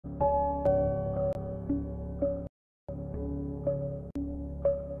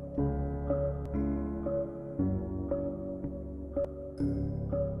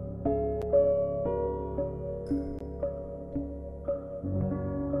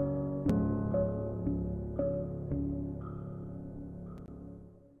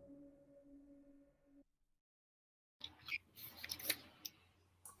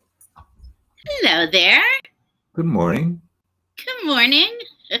Hello there. Good morning. Good morning.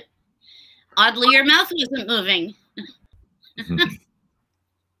 Oddly, your mouth wasn't moving.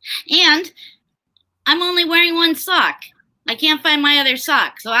 And I'm only wearing one sock. I can't find my other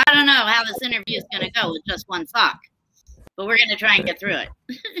sock, so I don't know how this interview is going to go with just one sock. But we're going to try and get through it.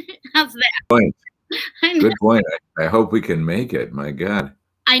 How's that? Point. Good point. I hope we can make it. My God.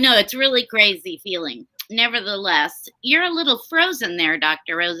 I know, it's really crazy feeling. Nevertheless, you're a little frozen there,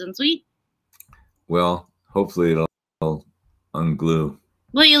 Dr. Rosensweet. Well, hopefully it'll unglue.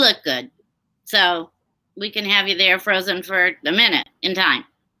 Well, you look good. So we can have you there frozen for a minute in time.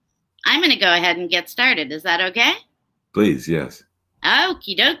 I'm going to go ahead and get started. Is that okay? Please, yes.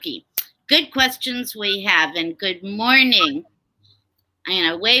 Okie dokie. Good questions we have, and good morning. I'm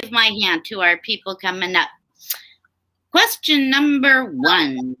going to wave my hand to our people coming up. Question number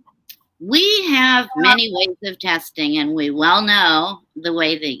 1. We have many ways of testing, and we well know the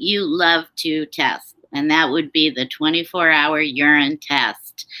way that you love to test, and that would be the 24-hour urine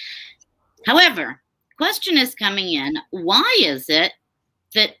test. However, question is coming in, why is it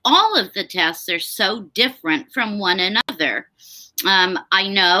that all of the tests are so different from one another? I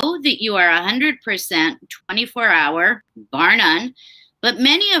know that you are 100% 24-hour, bar none, but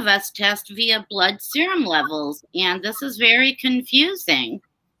many of us test via blood serum levels, and this is very confusing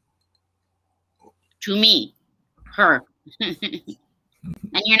to me, her. And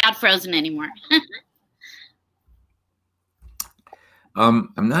you're not frozen anymore.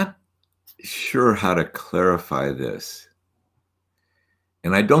 I'm not sure how to clarify this,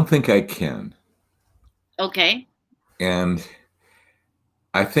 and I don't think I can. Okay. And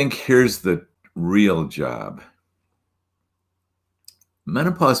I think here's the real job.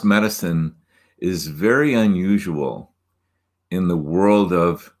 Menopause medicine is very unusual in the world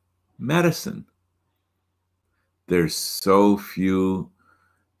of medicine. There's so few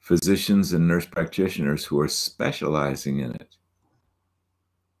physicians and nurse practitioners who are specializing in it.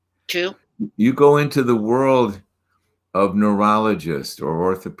 True. You go into the world of neurologists or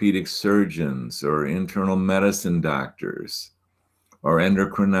orthopedic surgeons or internal medicine doctors or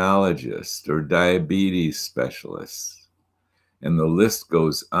endocrinologists or diabetes specialists, and the list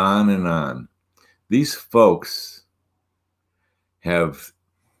goes on and on. These folks have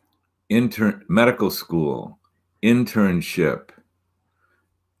medical school, internship,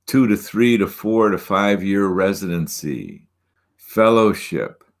 2 to 3 to 4 to 5 year residency,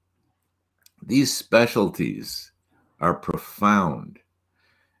 fellowship. These specialties are profound.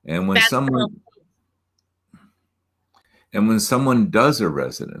 And when someone does a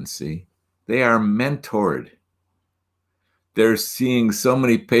residency, they are mentored. They're seeing so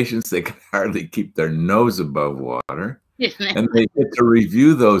many patients they can hardly keep their nose above water. And they get to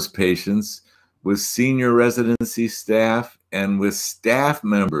review those patients with senior residency staff and with staff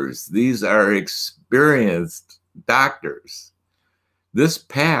members. These are experienced doctors. This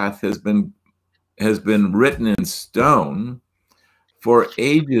path has been written in stone for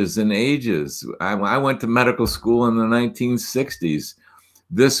ages and ages. I went to medical school in the 1960s.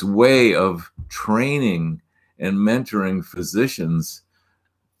 This way of training and mentoring physicians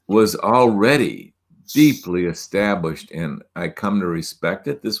was already deeply established, and I come to respect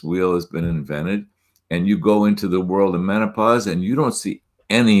it. This wheel has been invented, and you go into the world of menopause and you don't see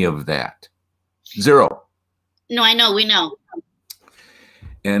any of that. Zero. No, I know, we know.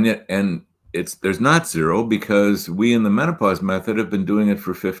 And there's not zero, because we in the menopause method have been doing it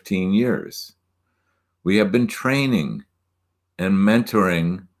for 15 years. We have been training and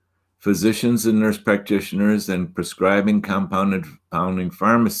mentoring physicians and nurse practitioners and prescribing compounding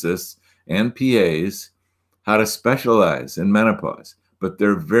pharmacists and PAs how to specialize in menopause, but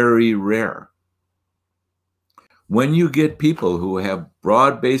they're very rare. When you get people who have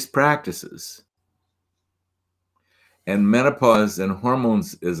broad-based practices, and menopause and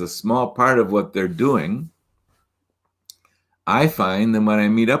hormones is a small part of what they're doing, I find that when I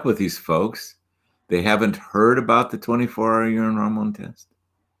meet up with these folks, they haven't heard about the 24-hour urine hormone test.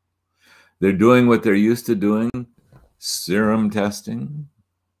 They're doing what they're used to doing, serum testing,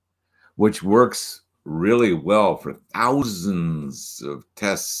 which works really well for thousands of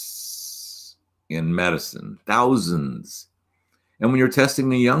tests in medicine, thousands. And when you're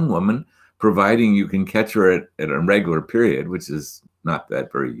testing a young woman, providing you can catch her at a regular period, which is not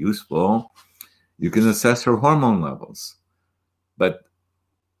that very useful, you can assess her hormone levels. But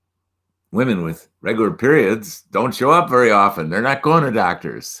women with regular periods don't show up very often. They're not going to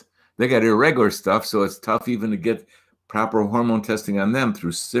doctors. They got irregular stuff, so it's tough even to get proper hormone testing on them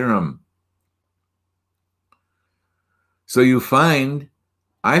through serum. So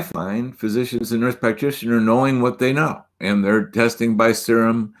I find physicians and nurse practitioners knowing what they know, and they're testing by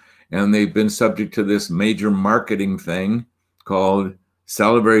serum, And they've been subject to this major marketing thing called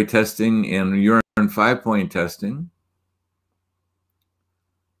salivary testing and urine 5-point testing.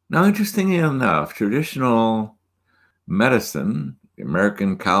 Now, interestingly enough, traditional medicine, the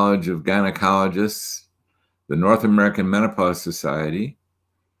American College of Gynecologists, the North American Menopause Society,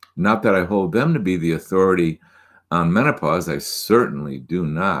 not that I hold them to be the authority on menopause, I certainly do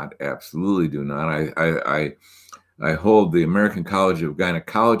not, absolutely do not. I hold the American College of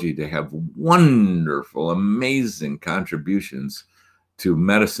Gynecology to have wonderful, amazing contributions to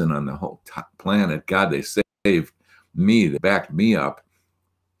medicine on the whole planet. God, they saved me, they backed me up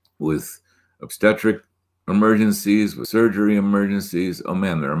with obstetric emergencies, with surgery emergencies. Oh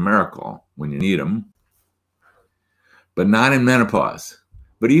man, they're a miracle when you need them. But not in menopause.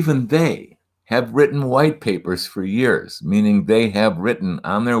 But even they have written white papers for years, meaning they have written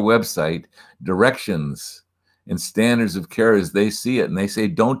on their website directions and standards of care as they see it. And they say,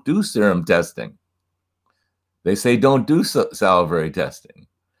 don't do serum testing. They say, don't do salivary testing.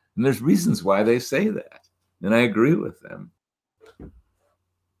 And there's reasons why they say that. And I agree with them.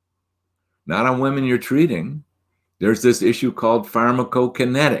 Not on women you're treating. There's this issue called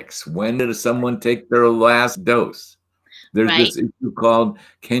pharmacokinetics. When did someone take their last dose? There's this issue called,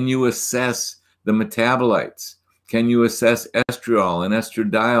 can you assess the metabolites? Can you assess estriol and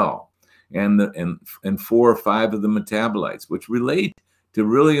estradiol and 4 or 5 of the metabolites, which relate to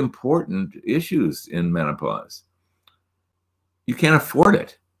really important issues in menopause? You can't afford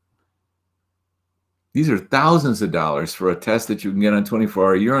it. These are thousands of dollars for a test that you can get on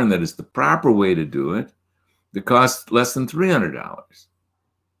 24-hour urine that is the proper way to do it. That costs less than $300.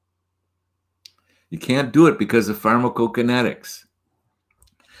 You can't do it because of pharmacokinetics.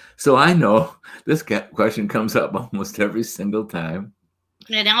 So I know this question comes up almost every single time.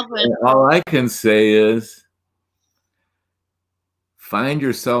 And all I can say is, find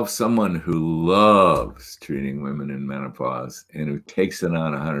yourself someone who loves treating women in menopause and who takes it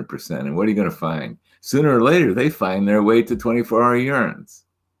on 100%. And what are you going to find? Sooner or later, they find their way to 24-hour urines.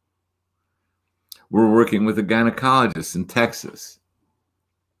 We're working with a gynecologist in Texas.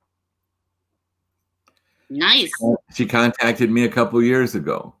 Nice. She contacted me a couple of years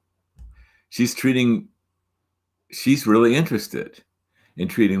ago. She's really interested in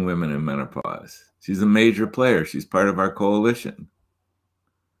treating women in menopause. She's a major player. She's part of our coalition.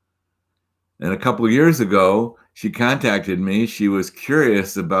 And a couple of years ago, she contacted me. She was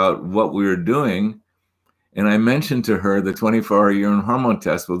curious about what we were doing. And I mentioned to her the 24-hour urine hormone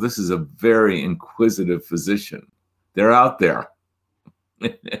test. Well, this is a very inquisitive physician. They're out there.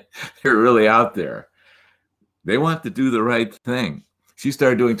 They're really out there. They want to do the right thing. She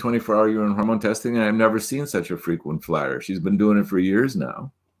started doing 24-hour urine hormone testing, and I've never seen such a frequent flyer. She's been doing it for years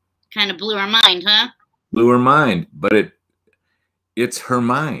now. Kind of blew her mind, huh? Blew her mind, but it's her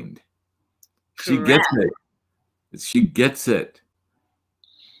mind. She gets it. She gets it.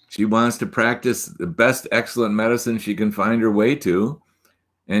 She wants to practice the best excellent medicine she can find her way to,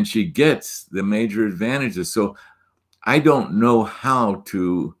 and she gets the major advantages. So I don't know how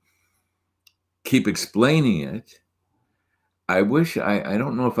to keep explaining it. I wish I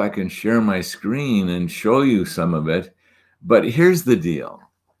don't know if I can share my screen and show you some of it, but here's the deal.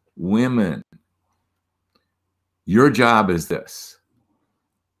 Women, your job is this.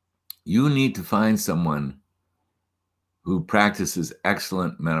 You need to find someone who practices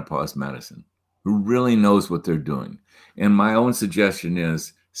excellent menopause medicine, who really knows what they're doing. And my own suggestion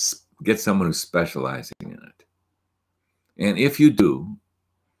is get someone who's specializing in it. And if you do,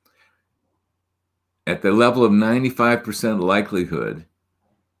 at the level of 95% likelihood,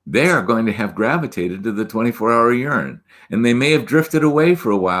 they are going to have gravitated to the 24-hour urine. And they may have drifted away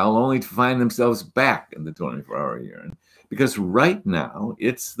for a while only to find themselves back in the 24-hour urine. Because right now,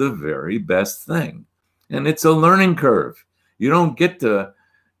 it's the very best thing. And it's a learning curve. You don't get to,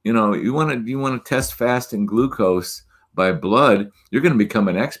 you want to test fasting glucose by blood, you're going to become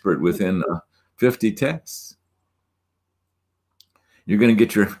an expert within 50 tests. You're going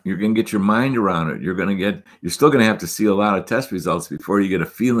to get your mind around it. You're still going to have to see a lot of test results before you get a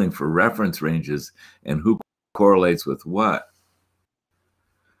feeling for reference ranges and who correlates with what.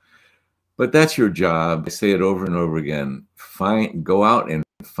 But that's your job. I say it over and over again. Go out and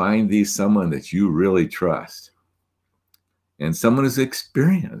find someone that you really trust, and someone who's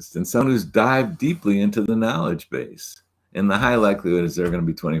experienced, and someone who's dived deeply into the knowledge base. And the high likelihood is they're going to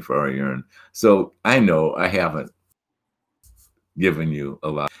be 24-hour urine. So I know I haven't given you a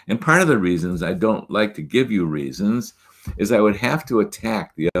lot. And part of the reasons I don't like to give you reasons is I would have to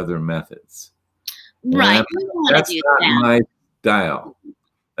attack the other methods. Right. That's not my style.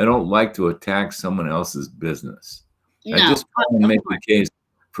 I don't like to attack someone else's business. No, I just try and make the case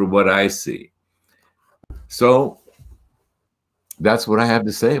for what I see. So that's what I have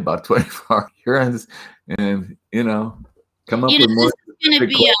to say about 24-hour cure-ins, and come up with more specific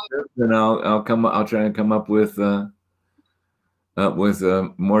questions, and I'll try and come up with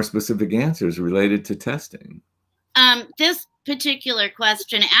more specific answers related to testing. This particular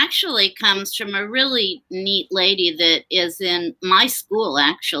question actually comes from a really neat lady that is in my school,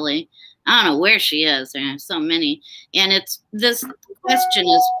 actually. I don't know where she is. There are so many. And this question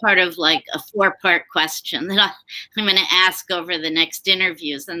is part of like a 4-part question that I'm going to ask over the next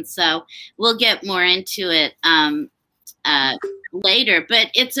interviews. And so we'll get more into it later. But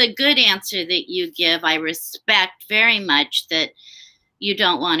it's a good answer that you give. I respect very much that you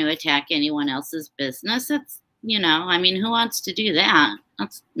don't want to attack anyone else's business. That's, I mean, who wants to do that?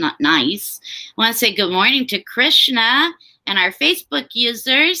 That's not nice. I want to say good morning to Krishna and our Facebook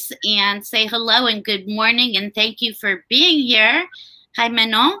users, and say hello and good morning and thank you for being here. Hi,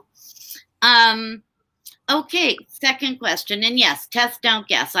 Manon. Okay, second question. And yes, test, don't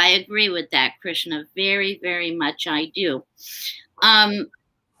guess. I agree with that, Krishna. Very, very much I do.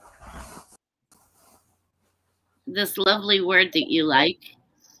 This lovely word that you like.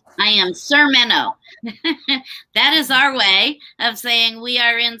 I am Sir Menno. That is our way of saying we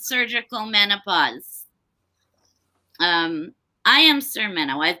are in surgical menopause. I am Sir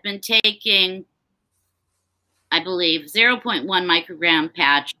Menno. I've been taking, I believe, 0.1 microgram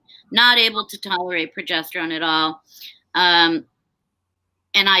patch, not able to tolerate progesterone at all. And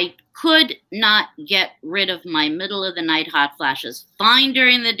I could not get rid of my middle of the night hot flashes. Fine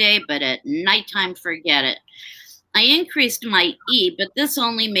during the day, but at nighttime, forget it. I increased my E, but this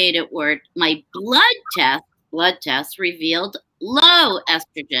only made it worse. My blood test revealed low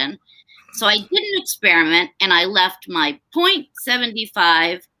estrogen. So I did an experiment and I left my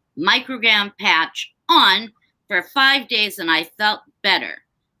 0.75 microgram patch on for 5 days and I felt better.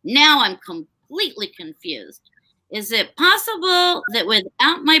 Now I'm completely confused. Is it possible that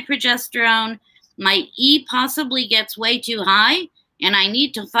without my progesterone, my E possibly gets way too high and I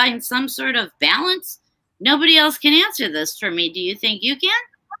need to find some sort of balance? Nobody else can answer this for me. Do you think you can?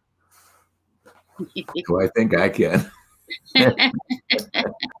 Do I think I can? I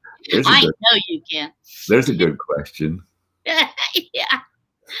know you can. There's a good question. Yeah,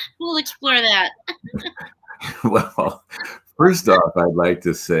 we'll explore that. Well, first off, I'd like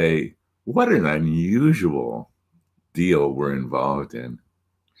to say, what an unusual deal we're involved in.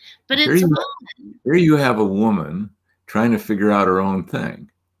 But it's here you have a woman trying to figure out her own thing.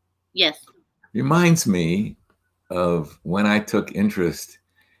 Yes. Reminds me of when I took interest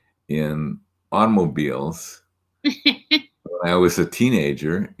in automobiles when I was a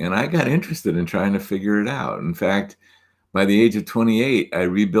teenager, and I got interested in trying to figure it out. In fact, by the age of 28, I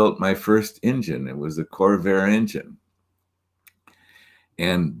rebuilt my first engine. It was a Corvair engine.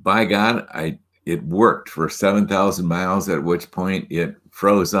 And by God, it worked for 7,000 miles, at which point it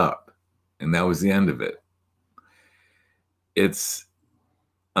froze up. And that was the end of it. It's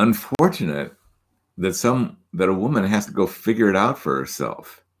unfortunate that a woman has to go figure it out for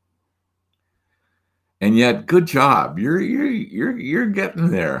herself. And yet, good job. You're getting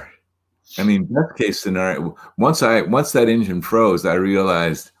there. I mean, best case scenario. Once that engine froze, I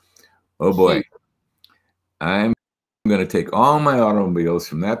realized, oh boy, I'm going to take all my automobiles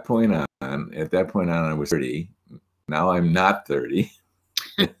from that point on. At that point on, I was 30. Now I'm not 30.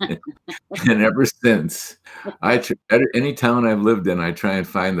 And ever since, any town I've lived in, I try and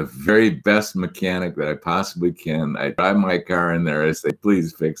find the very best mechanic that I possibly can. I drive my car in there. I say,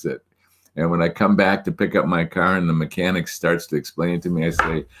 please fix it. And when I come back to pick up my car and the mechanic starts to explain it to me, I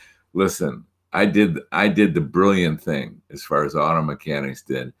say, listen, I did the brilliant thing as far as auto mechanics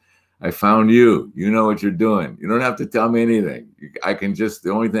did. I found you. You know what you're doing. You don't have to tell me anything.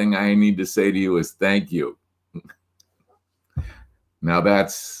 The only thing I need to say to you is thank you. Now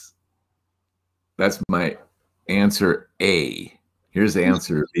that's my answer A. Here's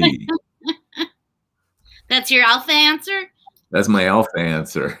answer B. That's your alpha answer? That's my alpha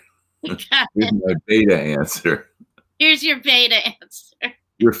answer. Here's my beta answer. Here's your beta answer.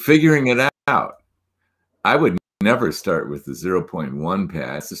 You're figuring it out. I would never start with the 0.1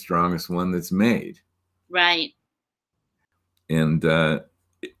 patch. It's the strongest one that's made. Right. And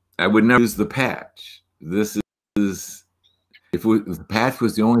I would never use the patch. This is, if the patch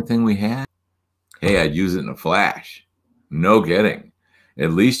was the only thing we had, hey, I'd use it in a flash. No kidding.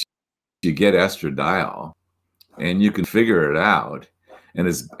 At least you get estradiol and you can figure it out.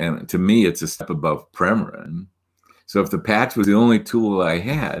 And to me, it's a step above Premarin. So if the patch was the only tool I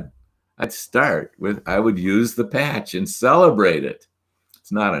had, I would use the patch and celebrate it.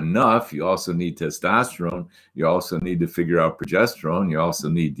 It's not enough. You also need testosterone. You also need to figure out progesterone. You also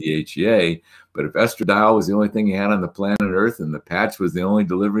need DHEA. But if estradiol was the only thing you had on the planet Earth and the patch was the only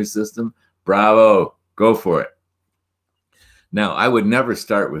delivery system, bravo, go for it. Now, I would never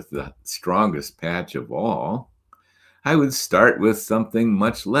start with the strongest patch of all. I would start with something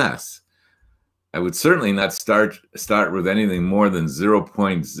much less. I would certainly not start with anything more than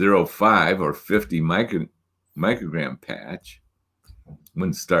 0.05 or 50 microgram patch. I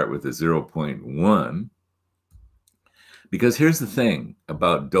wouldn't start with a 0.1. Because here's the thing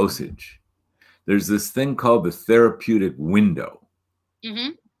about dosage. There's this thing called the therapeutic window. Mm-hmm.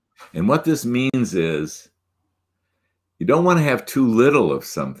 And what this means is you don't want to have too little of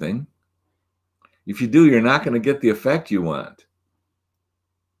something. If you do, you're not going to get the effect you want.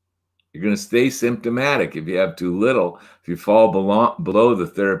 You're going to stay symptomatic if you have too little. If you fall below the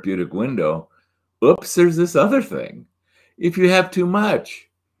therapeutic window, oops, there's this other thing. If you have too much,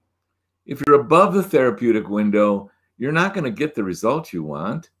 if you're above the therapeutic window, you're not going to get the results you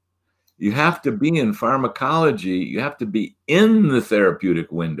want. You have to be in pharmacology. You have to be in the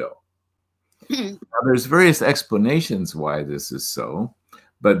therapeutic window. Now, there's various explanations why this is so,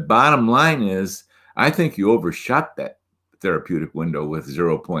 but bottom line is, I think you overshot that therapeutic window with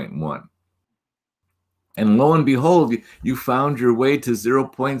 0.1. And lo and behold, you found your way to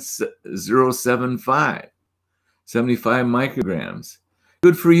 0.075, 75 micrograms.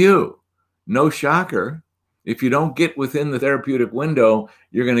 Good for you. No shocker. If you don't get within the therapeutic window,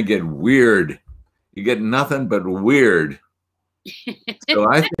 you're going to get weird. You get nothing but weird.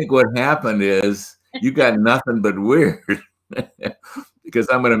 So I think what happened is you got nothing but weird. Because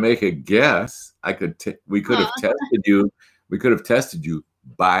I'm going to make a guess. We could have tested you. We could have tested you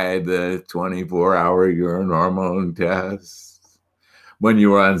by the 24-hour urine hormone test when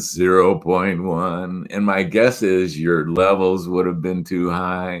you were on 0.1. And my guess is your levels would have been too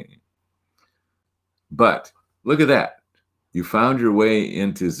high. But look at that. You found your way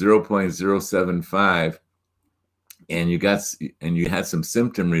into 0.075 and you had some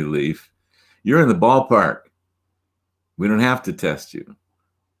symptom relief. You're in the ballpark. We don't have to test you.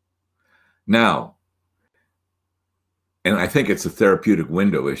 Now, and I think it's a therapeutic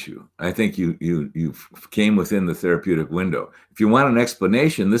window issue. I think you came within the therapeutic window. If you want an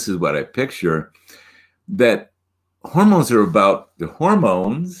explanation, this is what I picture, that hormones are about the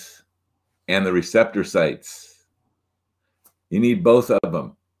hormones and the receptor sites. You need both of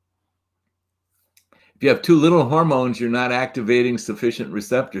them. If you have too little hormones, you're not activating sufficient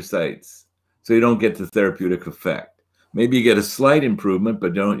receptor sites, so you don't get the therapeutic effect. Maybe you get a slight improvement,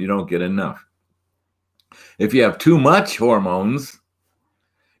 but you don't get enough. If you have too much hormones,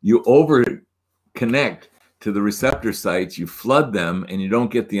 you over-connect to the receptor sites, you flood them, and you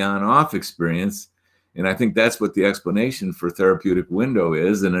don't get the on-off experience. And I think that's what the explanation for therapeutic window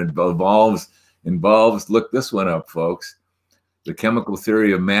is, and it involves, look this one up, folks, the chemical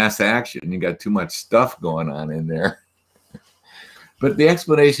theory of mass action. You got too much stuff going on in there. But the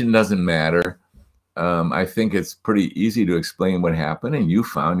explanation doesn't matter. I think it's pretty easy to explain what happened, and you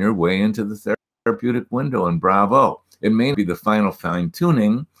found your way into the therapeutic window, and bravo. It may be the final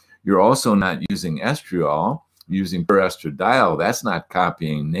fine-tuning. You're also not using estriol, using pure estradiol. That's not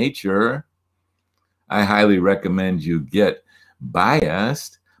copying nature. I highly recommend you get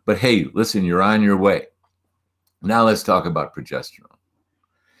biased. But hey, listen, you're on your way. Now let's talk about progesterone.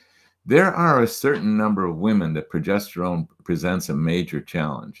 There are a certain number of women that progesterone presents a major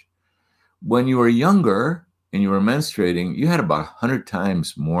challenge. When you were younger and you were menstruating, you had about 100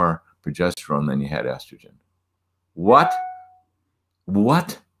 times more progesterone than you had estrogen. What?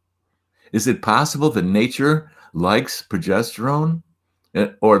 What? Is it possible that nature likes progesterone,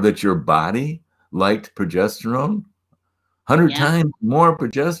 or that your body liked progesterone? 100 times more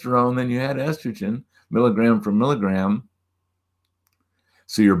progesterone than you had estrogen, milligram for milligram.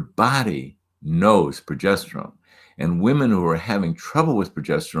 So your body knows progesterone. And women who are having trouble with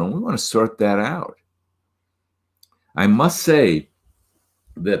progesterone, we want to sort that out. I must say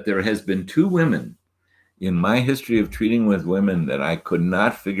that there has been 2 women in my history of treating with women that I could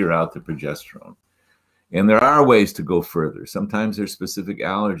not figure out the progesterone. And there are ways to go further. Sometimes there's specific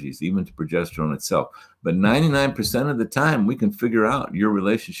allergies, even to progesterone itself. But 99% of the time, we can figure out your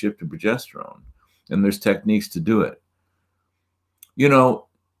relationship to progesterone. And there's techniques to do it. You know,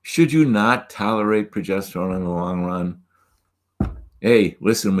 should you not tolerate progesterone in the long run? Hey,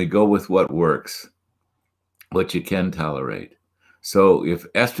 listen, we go with what works, what you can tolerate. So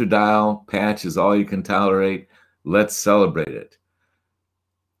if estradiol patch is all you can tolerate, let's celebrate it.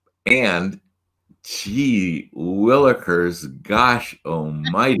 And gee willikers, gosh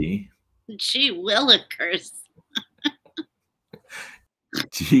almighty. Gee willikers.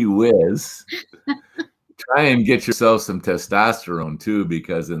 Gee whiz. Try and get yourself some testosterone too,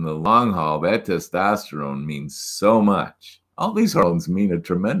 because in the long haul, that testosterone means so much. All these hormones mean a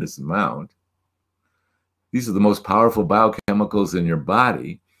tremendous amount. These are the most powerful biochemicals in your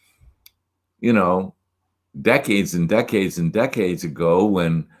body. You know, decades and decades and decades ago,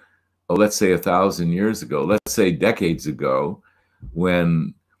 when, oh, let's say 1,000 years ago, let's say decades ago,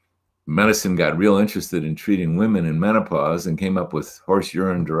 when medicine got real interested in treating women in menopause and came up with horse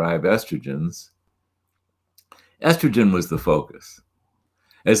urine-derived estrogens, estrogen was the focus,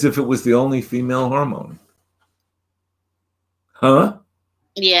 as if it was the only female hormone. Huh?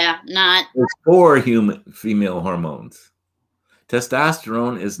 Yeah, not. There's 4 female hormones.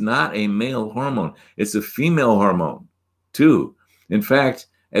 Testosterone is not a male hormone. It's a female hormone, too. In fact,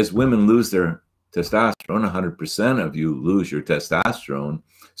 as women lose their testosterone, 100% of you lose your testosterone,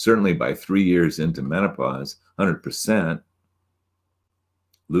 certainly by 3 years into menopause, 100%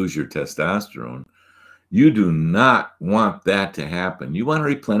 lose your testosterone. You do not want that to happen. You want to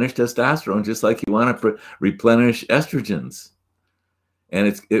replenish testosterone just like you want to replenish estrogens. And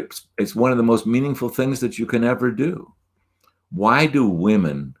it's one of the most meaningful things that you can ever do. Why do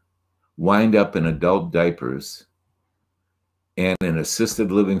women wind up in adult diapers and in assisted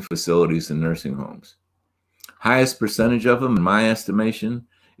living facilities and nursing homes? Highest percentage of them, in my estimation,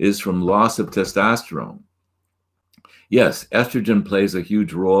 is from loss of testosterone. Yes, estrogen plays a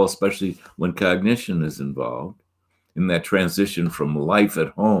huge role, especially when cognition is involved, in that transition from life at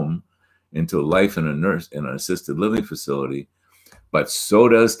home into life in an assisted living facility, but so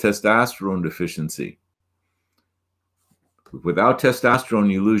does testosterone deficiency. Without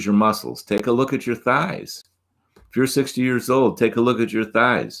testosterone, you lose your muscles. Take a look at your thighs. If you're 60 years old, take a look at your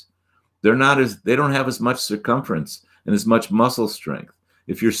thighs. They don't have as much circumference and as much muscle strength.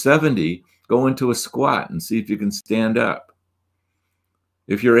 If you're 70, go into a squat and see if you can stand up.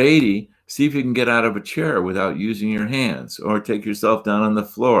 If you're 80, see if you can get out of a chair without using your hands, or take yourself down on the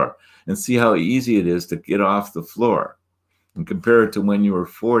floor and see how easy it is to get off the floor, and compare it to when you were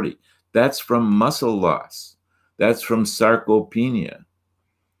 40. That's from muscle loss. That's from sarcopenia.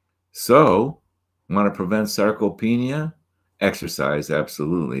 So, want to prevent sarcopenia? Exercise,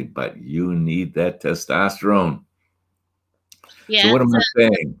 absolutely, but you need that testosterone. Yeah, so what am I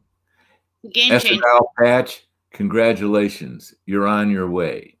saying? Game changer. Estradiol patch, congratulations, you're on your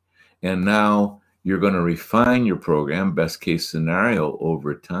way. And now you're going to refine your program, best case scenario,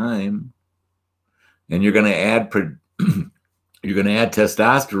 over time. And you're going to add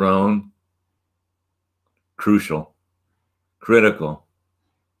testosterone. Crucial, critical,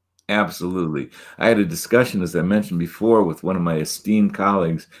 absolutely. I had a discussion, as I mentioned before, with one of my esteemed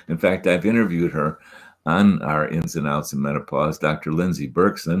colleagues. In fact, I've interviewed her on our Ins and Outs in Menopause, Dr. Lindsay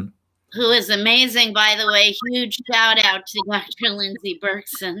Berkson. Who is amazing, by the way. Huge shout out to Dr. Lindsay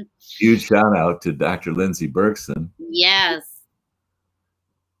Berkson. Huge shout out to Dr. Lindsay Berkson. Yes.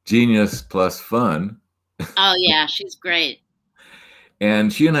 Genius plus fun. Oh, yeah, she's great.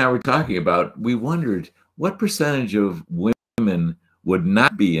 And she and I were talking about, we wondered what percentage of women would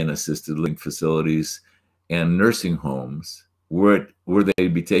not be in assisted living facilities and nursing homes were they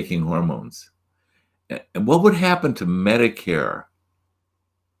be taking hormones? And what would happen to Medicare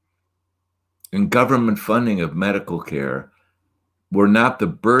and government funding of medical care were not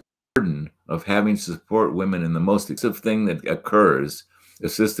the burden of having to support women in the most expensive thing that occurs,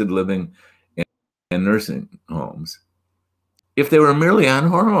 assisted living and nursing homes, if they were merely on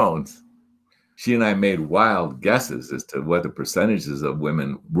hormones? She and I made wild guesses as to what the percentages of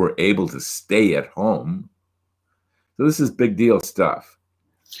women were able to stay at home. So this is big deal stuff.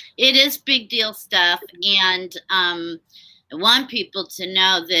 It is big deal stuff. And I want people to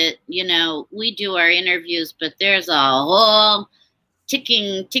know that, you know, we do our interviews, but there's a whole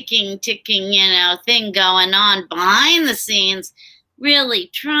ticking, you know, thing going on behind the scenes,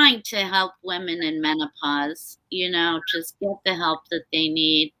 really trying to help women in menopause, you know, just get the help that they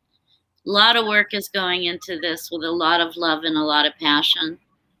need. A lot of work is going into this with a lot of love and a lot of passion.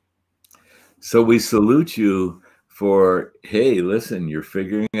 So we salute you for, hey, listen, you're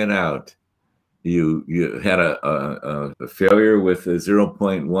figuring it out. You had a failure with the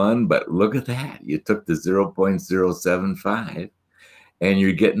 0.1, but look at that. You took the 0.075 and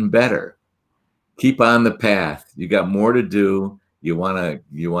you're getting better. Keep on the path. You got more to do. You want to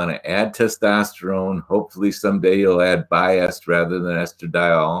add testosterone. Hopefully someday you'll add biest rather than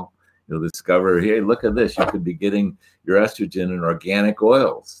estradiol. You'll discover, hey, look at this. You could be getting your estrogen in organic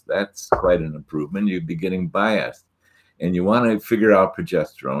oils. That's quite an improvement. You'd be getting biased. And you want to figure out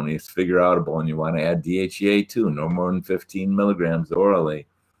progesterone. It's figure outable, and you want to add DHEA too, no more than 15 milligrams orally.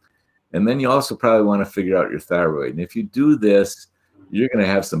 And then you also probably want to figure out your thyroid. And if you do this, you're going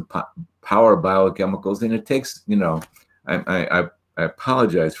to have some power biochemicals, and it takes, you know, I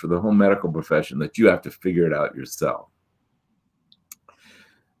apologize for the whole medical profession that you have to figure it out yourself,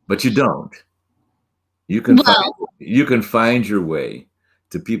 but you don't. You can find your way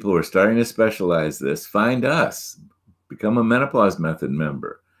to people who are starting to specialize this. Find us, become a Menopause Method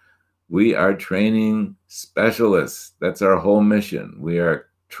member. We are training specialists. That's our whole mission. We are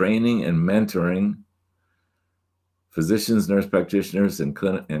training and mentoring physicians, nurse practitioners, and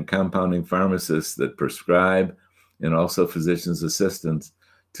compounding pharmacists that prescribe, and also physician's assistants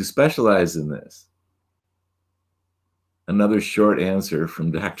to specialize in this. Another short answer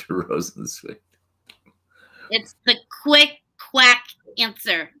from Dr. Rosenzweig. It's the quick quack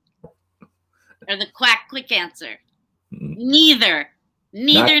answer, or the quack quick answer. Neither.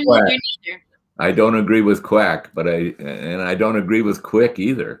 I don't agree with quack, but I don't agree with quick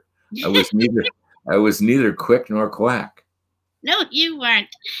either. I was neither quick nor quack. No, you weren't,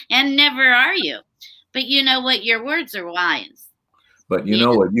 and never are you. But you know what? Your words are wise. But you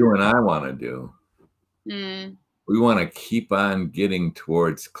know what you and I want to do? We want to keep on getting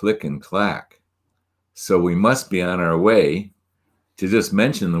towards click and clack. So we must be on our way to just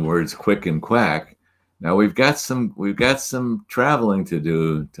mention the words quick and quack. Now we've got some traveling to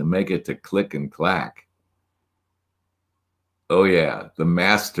do to make it to click and clack. Oh yeah, the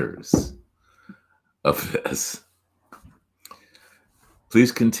masters of this.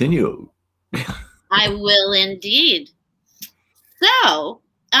 Please continue. I will indeed. So,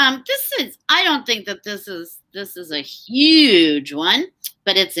 I don't think that this is a huge one,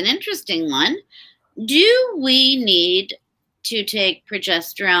 but it's an interesting one. Do we need to take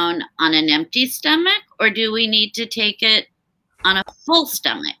progesterone on an empty stomach, or do we need to take it on a full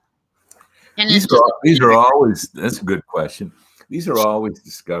stomach? And these are always, that's a good question. These are always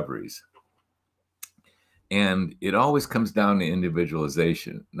discoveries. And it always comes down to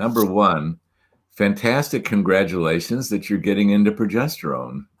individualization. Number one, fantastic congratulations that you're getting into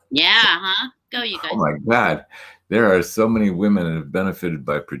progesterone. Yeah, huh? Go, you guys. Oh my God. There are so many women that have benefited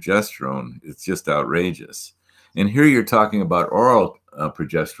by progesterone. It's just outrageous. And here you're talking about oral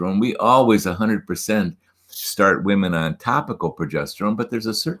progesterone. We always 100% start women on topical progesterone, but there's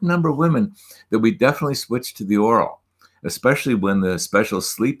a certain number of women that we definitely switch to the oral, especially when the special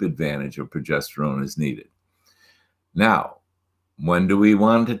sleep advantage of progesterone is needed. Now, when do we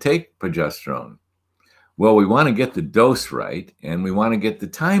want to take progesterone? Well, we want to get the dose right, and we want to get the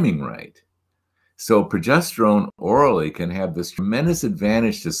timing right. So progesterone orally can have this tremendous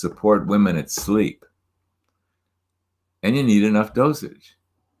advantage to support women at sleep. And you need enough dosage.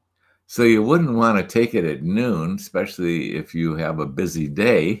 So you wouldn't want to take it at noon, especially if you have a busy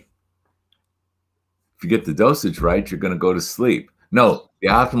day. If you get the dosage right, you're going to go to sleep. No, the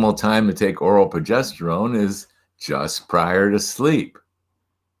optimal time to take oral progesterone is just prior to sleep.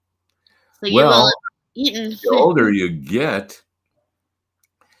 So you will have eaten. The older you get,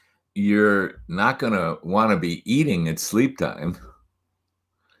 you're not going to want to be eating at sleep time.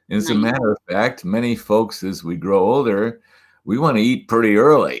 As a matter of fact, many folks, as we grow older, we want to eat pretty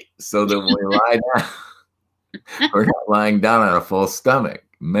early so that when we lie down, we're not lying down on a full stomach.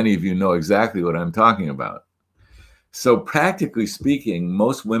 Many of you know exactly what I'm talking about. So practically speaking,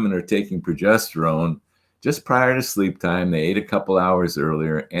 most women are taking progesterone just prior to sleep time. They ate a couple hours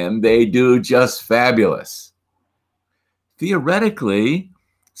earlier, and they do just fabulous. Theoretically,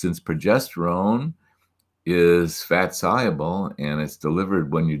 since progesterone is fat soluble and it's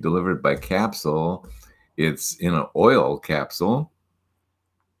delivered, when you deliver it by capsule, it's in an oil capsule.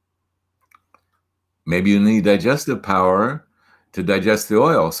 Maybe you need digestive power to digest the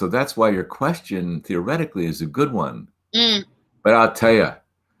oil. So that's why your question theoretically is a good one. But I'll tell you,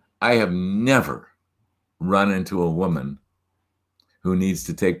 I have never run into a woman who needs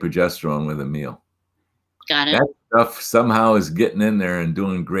to take progesterone with a meal. Got it. That stuff somehow is getting in there and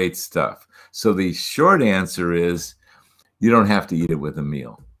doing great stuff. So the short answer is you don't have to eat it with a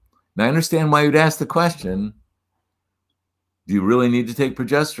meal. Now, I understand why you'd ask the question, do you really need to take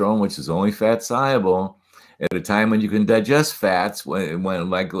progesterone, which is only fat soluble, at a time when you can digest fats, when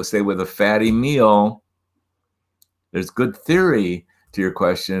like, let's say, with a fatty meal? There's good theory to your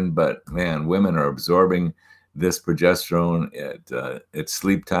question, but man, women are absorbing this progesterone at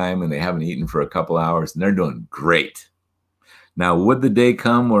sleep time, and they haven't eaten for a couple hours, and they're doing great. Now, would the day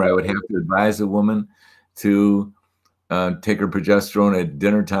come where I would have to advise a woman to take her progesterone at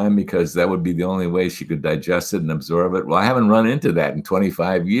dinner time because that would be the only way she could digest it and absorb it? Well, I haven't run into that in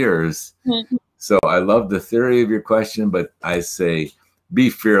 25 years. So I love the theory of your question, but I say be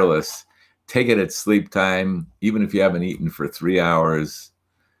fearless. Take it at sleep time. Even if you haven't eaten for 3 hours,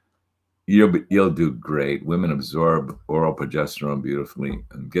 You'll do great. Women absorb oral progesterone beautifully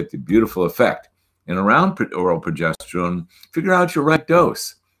and get the beautiful effect. And around oral progesterone, figure out your right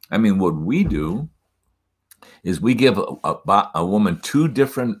dose. I mean, what we do is we give a woman 2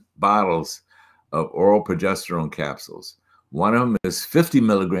 different bottles of oral progesterone capsules. One of them is 50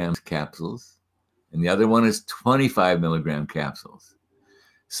 milligrams capsules, and the other one is 25 milligram capsules.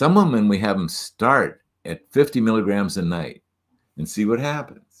 Some women, we have them start at 50 milligrams a night and see what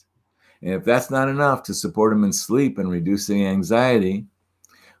happens. And if that's not enough to support them in sleep and reducing anxiety,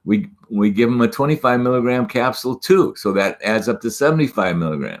 we give them a 25 milligram capsule too. So that adds up to 75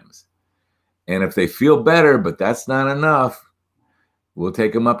 milligrams. And if they feel better, but that's not enough, we'll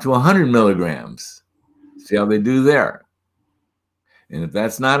take them up to 100 milligrams. See how they do there. And if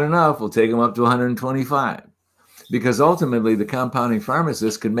that's not enough, we'll take them up to 125. Because ultimately, the compounding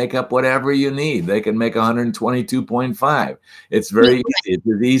pharmacist can make up whatever you need. They can make 122.5. It's very easy. It's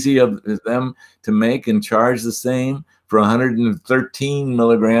as easy of them to make and charge the same for 113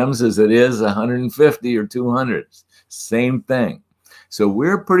 milligrams as it is 150 or 200. Same thing. So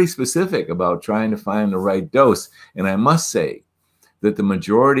we're pretty specific about trying to find the right dose. And I must say that the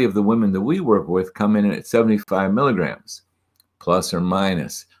majority of the women that we work with come in at 75 milligrams, plus or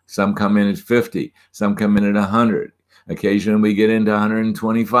minus. Some come in at 50. Some come in at 100. Occasionally we get into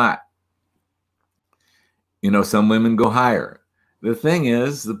 125. You know, some women go higher. The thing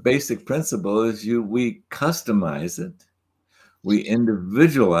is, the basic principle is we customize it. We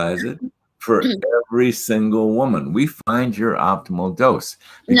individualize it for every single woman. We find your optimal dose.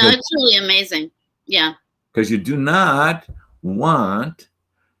 No, it's really amazing. Yeah. Because you do not want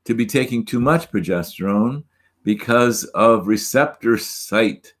to be taking too much progesterone because of receptor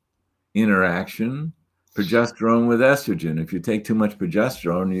site interaction, progesterone with estrogen. If you take too much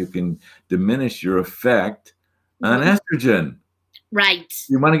progesterone, you can diminish your effect on estrogen. Right.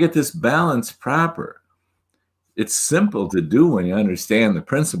 You want to get this balance proper. It's simple to do when you understand the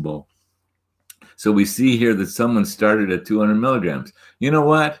principle. So we see here that someone started at 200 milligrams. You know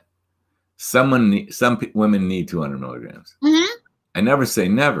what? Some women need 200 milligrams. Mm-hmm. I never say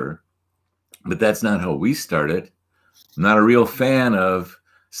never, but that's not how we started. I'm not a real fan of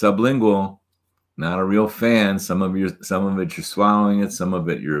sublingual, not a real fan. Some of it you're swallowing it, some of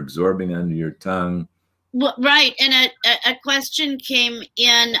it you're absorbing under your tongue. Well, right. And a question came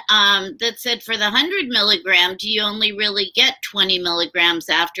in that said, for the 100 milligram, do you only really get 20 milligrams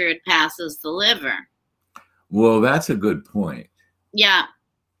after it passes the liver? Well, that's a good point. Yeah.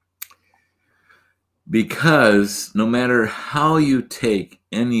 Because no matter how you take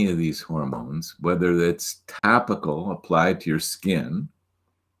any of these hormones, whether it's topical applied to your skin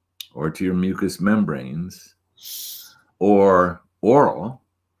or to your mucous membranes or oral,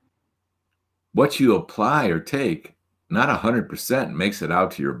 what you apply or take, not 100% makes it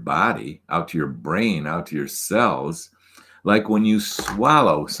out to your body, out to your brain, out to your cells. Like when you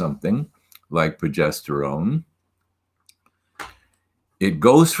swallow something like progesterone, it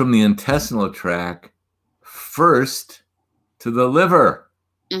goes from the intestinal tract first to the liver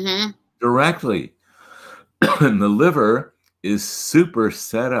directly. And the liver is super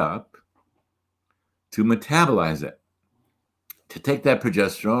set up to metabolize it, to take that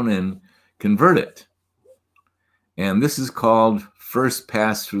progesterone and convert it. And this is called first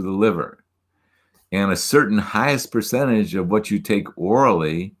pass through the liver. And a certain highest percentage of what you take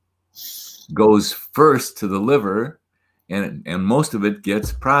orally goes first to the liver, and most of it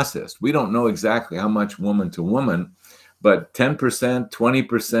gets processed. We don't know exactly how much woman to woman, but 10%,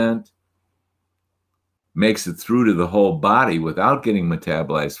 20% makes it through to the whole body without getting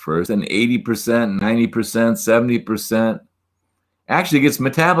metabolized first, and 80%, 90%, 70% actually gets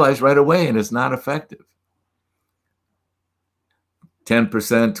metabolized right away and is not effective. 10%,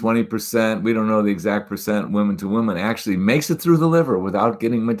 20%, we don't know the exact percent, women to women, actually makes it through the liver without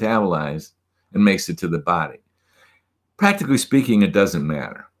getting metabolized and makes it to the body. Practically speaking, it doesn't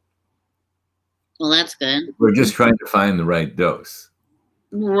matter. Well, that's good. We're just trying to find the right dose.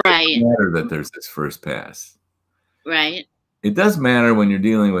 Right. It doesn't matter that there's this first pass. Right. It does matter when you're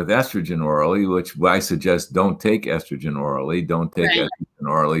dealing with estrogen orally, which I suggest don't take estrogen orally. Don't take estrogen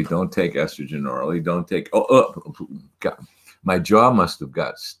orally. Don't take estrogen orally. Don't take. God. My jaw must have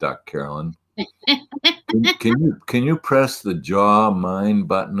got stuck, Carolyn. Can you press the jaw mine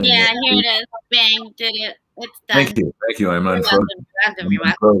button? Yeah, here it is. Bang, did it. It's done. Thank you. I'm unfrozen. You're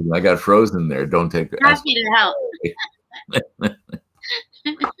welcome. I got frozen there. Don't take. Happy to help.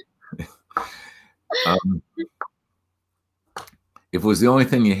 If it was the only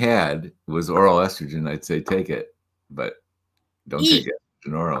thing you had was oral estrogen, I'd say take it, but don't take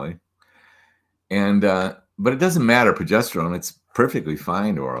estrogen orally. And but it doesn't matter. Progesterone, perfectly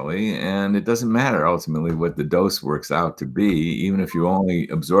fine orally, and it doesn't matter ultimately what the dose works out to be. Even if you're only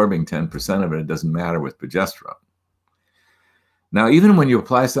absorbing 10% of it, it doesn't matter with progesterone. Now, even when you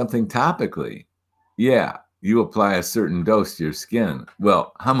apply something topically, yeah, you apply a certain dose to your skin.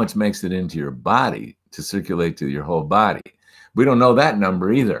 Well, how much makes it into your body to circulate to your whole body? We don't know that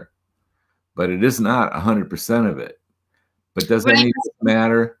number either, but it is not 100% of it. But does any of it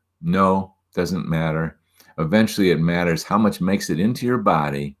matter? No, doesn't matter. Eventually, it matters how much makes it into your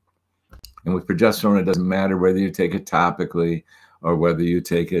body. And with progesterone, it doesn't matter whether you take it topically or whether you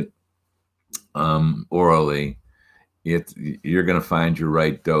take it orally. You're going to find your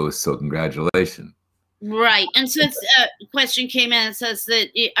right dose. So congratulations. Right. And since a question came in and says that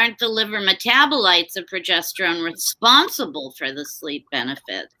aren't the liver metabolites of progesterone responsible for the sleep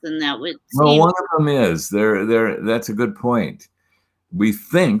benefits? And that would seem... Well, one of them is. That's a good point. We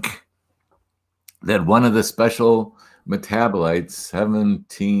think that one of the special metabolites,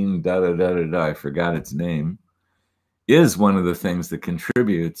 17 I forgot its name, is one of the things that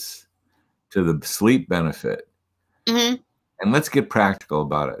contributes to the sleep benefit. Mm-hmm. And let's get practical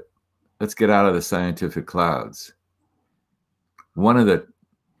about it. Let's get out of the scientific clouds. One of the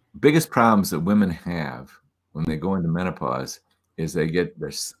biggest problems that women have when they go into menopause is they get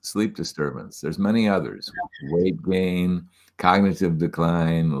their sleep disturbance. There's many others: weight gain, cognitive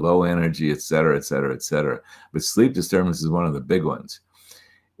decline, low energy, et cetera, et cetera, et cetera. But sleep disturbance is one of the big ones.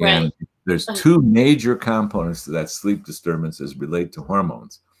 Right. And there's two major components to that sleep disturbance as relate to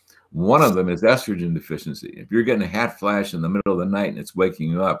hormones. One of them is estrogen deficiency. If you're getting a hot flash in the middle of the night and it's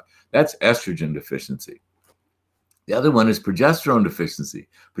waking you up, that's estrogen deficiency. The other one is progesterone deficiency.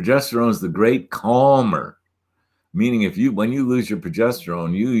 Progesterone is the great calmer, meaning when you lose your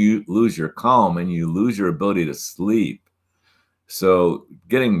progesterone, you lose your calm and you lose your ability to sleep. So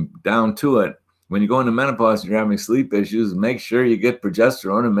getting down to it, when you go into menopause and you're having sleep issues, make sure you get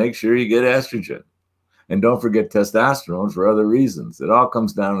progesterone and make sure you get estrogen. And don't forget testosterone for other reasons. It all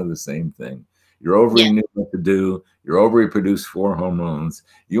comes down to the same thing. Your ovary knew what to do. Your ovary produced 4 hormones.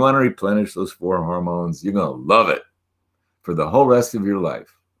 You want to replenish those 4 hormones. You're going to love it for the whole rest of your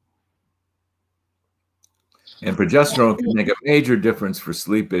life. And progesterone can make a major difference for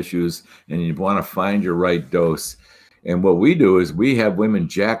sleep issues, and you want to find your right dose. And what we do is we have women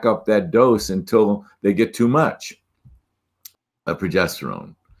jack up that dose until they get too much of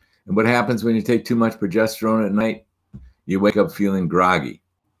progesterone. And what happens when you take too much progesterone at night? You wake up feeling groggy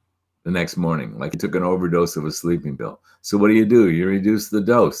the next morning, like you took an overdose of a sleeping pill. So what do? You reduce the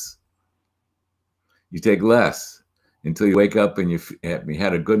dose. You take less until you wake up and you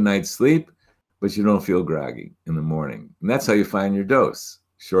had a good night's sleep, but you don't feel groggy in the morning. And that's how you find your dose.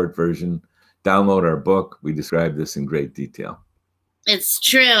 Short version, download our book. We describe this in great detail. It's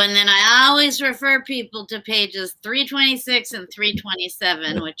true. And then I always refer people to pages 326 and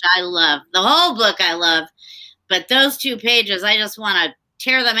 327, which I love. The whole book I love. But those 2 pages, I just want to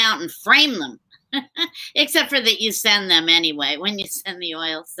tear them out and frame them. Except for that you send them anyway when you send the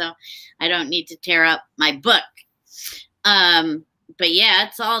oil. So I don't need to tear up my book. But yeah,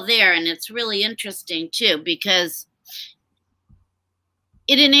 it's all there. And it's really interesting too, because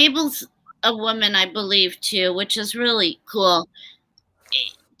it enables a woman, I believe, too, which is really cool,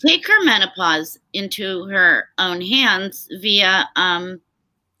 take her menopause into her own hands via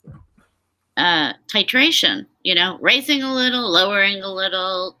titration, raising a little, lowering a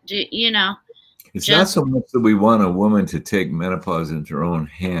little, It's not so much that we want a woman to take menopause into her own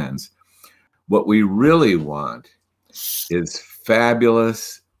hands. What we really want is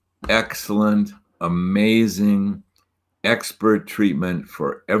fabulous, excellent, amazing, expert treatment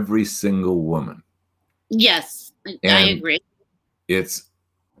for every single woman. Yes, I agree.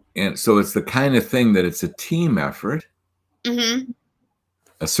 So it's the kind of thing that it's a team effort. Mm-hmm.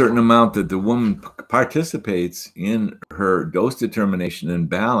 A certain amount that the woman participates in her dose determination and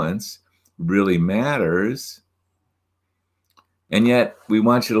balance really matters. And yet we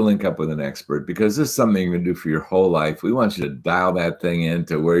want you to link up with an expert, because this is something you're going to do for your whole life. We want you to dial that thing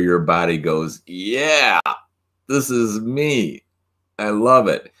into where your body goes, yeah, this is me. I love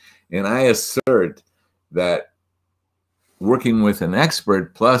it. And I assert that working with an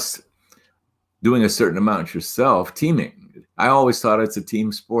expert plus doing a certain amount yourself, teaming, I always thought it's a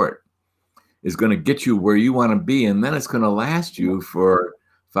team sport, is going to get you where you want to be. And then it's going to last you for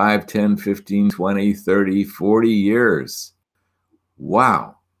 5, 10, 15, 20, 30, 40 years.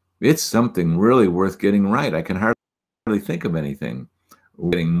 Wow. It's something really worth getting right. I can hardly think of anything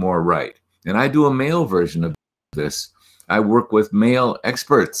getting more right. And I do a male version of this. I work with male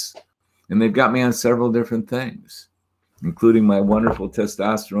experts, and they've got me on several different things, including my wonderful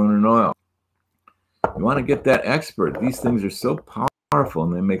testosterone and oil. You want to get that expert. These things are so powerful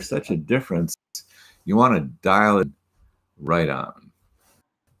and they make such a difference. You want to dial it right on.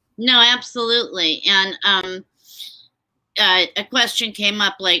 No, absolutely. And a question came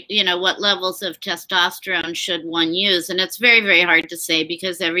up like, what levels of testosterone should one use? And it's very, very hard to say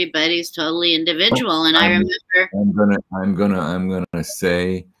because everybody's totally individual. And I remember I'm gonna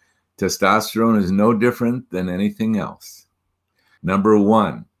say testosterone is no different than anything else. Number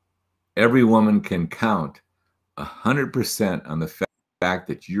one, every woman can count 100% on the fact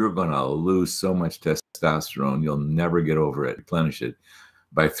that you're going to lose so much testosterone, you'll never get over it, replenish it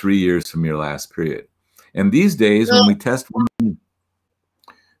by 3 years from your last period. And these days, when we test women,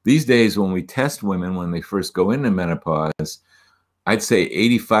 when they first go into menopause, I'd say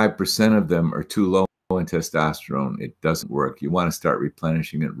 85% of them are too low in testosterone. It doesn't work. You want to start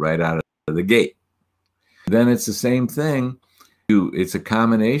replenishing it right out of the gate. Then it's the same thing. It's a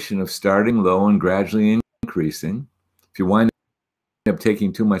combination of starting low and gradually increasing. If you wind up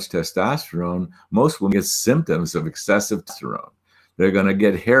taking too much testosterone, most women get symptoms of excessive testosterone. They're going to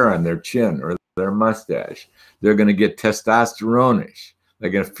get hair on their chin or their mustache. They're going to get testosterone-ish. They're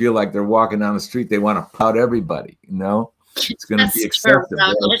going to feel like they're walking down the street. They want to pout everybody, It's going to be excessive.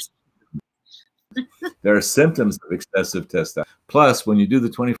 There are symptoms of excessive testosterone. Plus, when you do the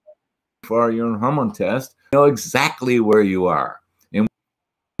 24-hour urine hormone test, you know exactly where you are. And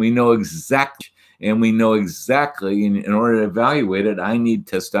we know exactly, in order to evaluate it, I need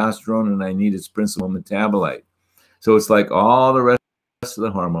testosterone and I need its principal metabolite. So it's like all the rest of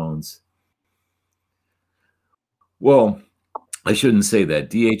the hormones. Well, I shouldn't say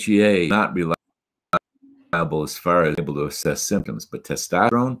that. DHEA is not reliable as far as able to assess symptoms, but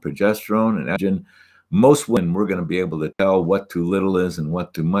testosterone, progesterone, and estrogen, most women, we're going to be able to tell what too little is and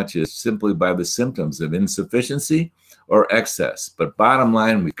what too much is simply by the symptoms of insufficiency or excess. But bottom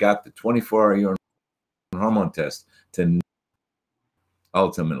line, we've got the 24-hour urine hormone test to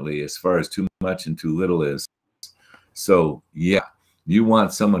ultimately as far as too much and too little is. So yeah, you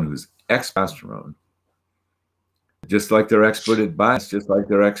want someone who's testosterone, just like they're expert at bias, just like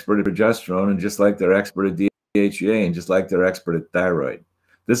they're expert at progesterone, and just like they're expert at DHEA, and just like they're expert at thyroid.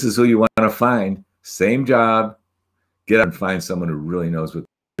 This is who you want to find. Same job. Get out and find someone who really knows what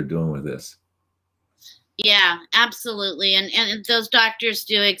they're doing with this. Yeah, absolutely. And those doctors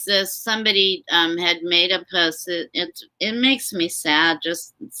do exist. Somebody had made a post. It makes me sad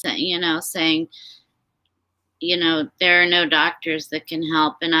just saying, there are no doctors that can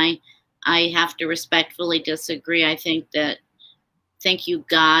help. And I have to respectfully disagree. I think that, thank you,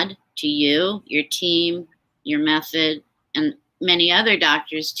 God, to you, your team, your method, and many other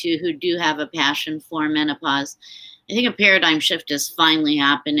doctors too who do have a passion for menopause. I think a paradigm shift is finally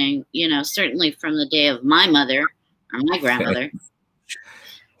happening, certainly from the day of my mother or my grandmother.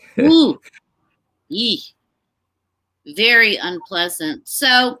 Ooh, yee. Very unpleasant.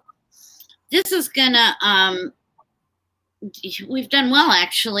 So this is gonna, we've done well,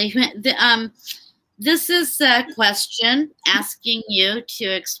 actually. This is a question asking you to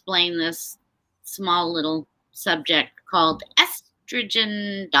explain this small little subject called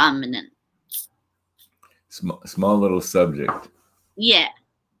estrogen dominance. Small little subject. Yeah.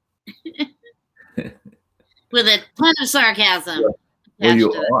 With a ton of sarcasm.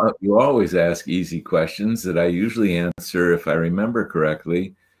 Well, you always ask easy questions that I usually answer, if I remember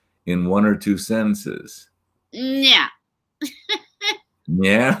correctly, in 1 or 2 sentences. Yeah.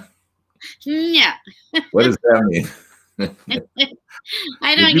 Yeah? Yeah. What does that mean?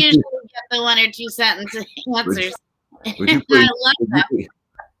 I don't usually get the 1 or 2 sentence answers.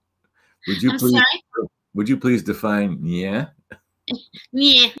 Would you please define yeah?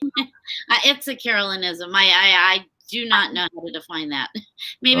 Yeah. It's a Carolinism. I do not know how to define that.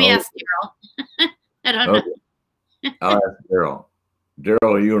 Maybe ask Daryl. I don't know. I'll ask Daryl. Daryl,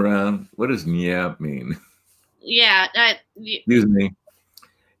 are you around? What does yeah mean? Yeah. Excuse me.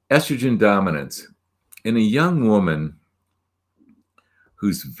 Estrogen dominance. In a young woman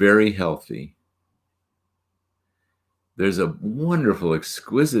who's very healthy, there's a wonderful,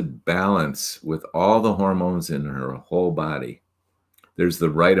 exquisite balance with all the hormones in her whole body. There's the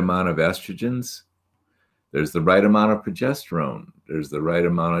right amount of estrogens. There's the right amount of progesterone. There's the right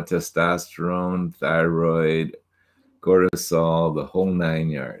amount of testosterone, thyroid, cortisol, the whole 9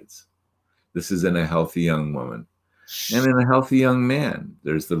 yards. This is in a healthy young woman. And in a healthy young man,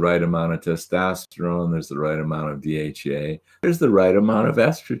 there's the right amount of testosterone. There's the right amount of DHEA. There's the right amount of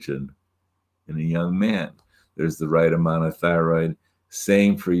estrogen in a young man. There's the right amount of thyroid.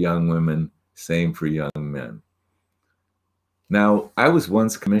 Same for young women, same for young men. Now, I was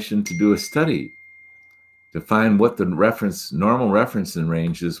once commissioned to do a study to find what the normal reference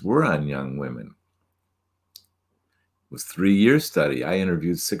ranges were on young women. was a 3-year study. I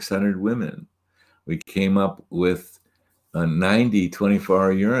interviewed 600 women. We came up with 90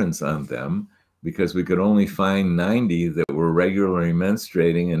 24-hour urines on them because we could only find 90 that were regularly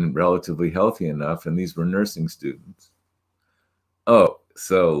menstruating and relatively healthy enough, and these were nursing students. Oh,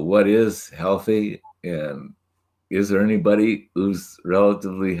 so what is healthy, and is there anybody who's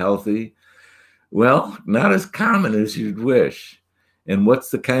relatively healthy? Well, not as common as you'd wish. And what's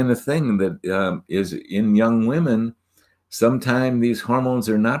the kind of thing that is in young women? Sometimes these hormones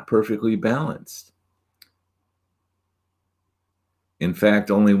are not perfectly balanced. In fact,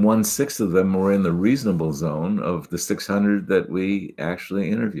 only 1/6 of them were in the reasonable zone of the 600 that we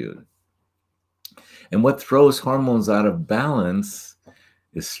actually interviewed. And what throws hormones out of balance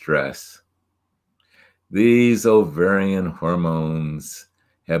is stress. These ovarian hormones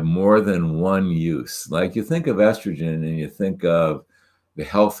have more than one use. Like, you think of estrogen and you think of the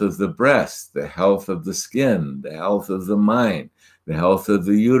health of the breast, the health of the skin, the health of the mind, the health of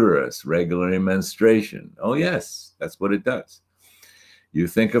the uterus, regular menstruation. Oh yes, that's what it does. You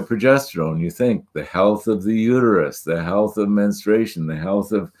think of progesterone, you think the health of the uterus, the health of menstruation, the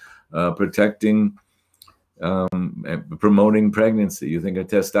health of protecting, promoting pregnancy. You think of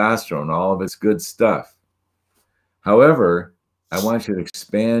testosterone, all of it's good stuff. However, I want you to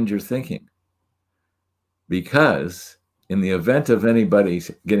expand your thinking, because in the event of anybody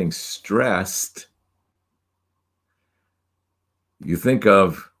getting stressed, you think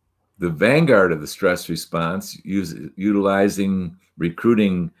of the vanguard of the stress response, utilizing,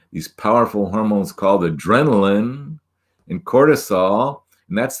 recruiting these powerful hormones called adrenaline and cortisol,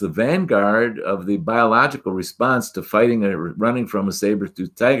 and that's the vanguard of the biological response to fighting or running from a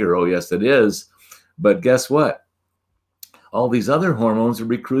saber-toothed tiger. Oh yes, it is. But guess what? All these other hormones are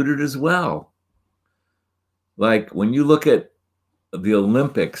recruited as well. Like when you look at the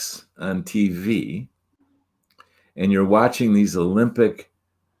Olympics on TV and you're watching these Olympic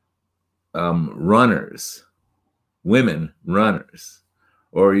runners, women runners,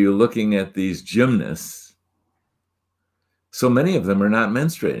 or you're looking at these gymnasts, so many of them are not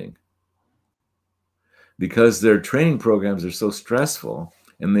menstruating because their training programs are so stressful,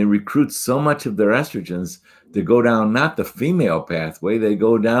 and they recruit so much of their estrogens to go down not the female pathway, they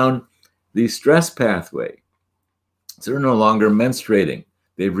go down the stress pathway. So they're no longer menstruating.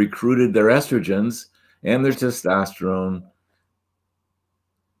 They've recruited their estrogens and their testosterone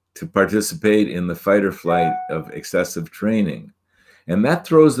to participate in the fight or flight of excessive training. And that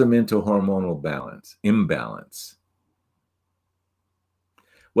throws them into hormonal imbalance.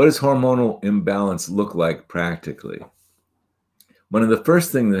 What does hormonal imbalance look like practically? One of the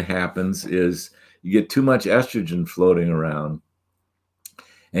first things that happens is you get too much estrogen floating around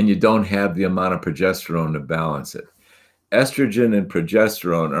and you don't have the amount of progesterone to balance it. Estrogen and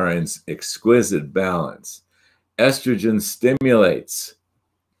progesterone are in exquisite balance. Estrogen stimulates,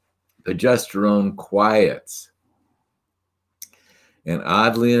 progesterone quiets. And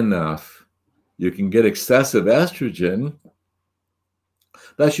oddly enough, you can get excessive estrogen,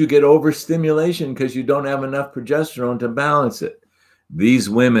 thus you get overstimulation because you don't have enough progesterone to balance it. These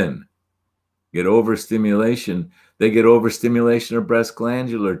women get overstimulation. They get overstimulation of breast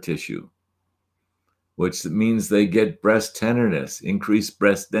glandular tissue, which means they get breast tenderness, increased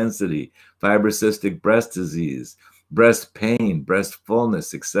breast density, fibrocystic breast disease, breast pain, breast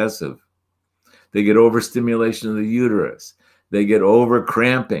fullness, excessive. They get overstimulation of the uterus. They get over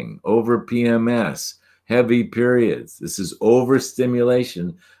cramping, over PMS, heavy periods. This is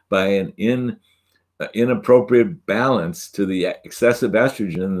overstimulation by an inappropriate balance to the excessive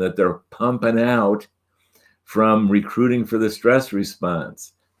estrogen that they're pumping out from recruiting for the stress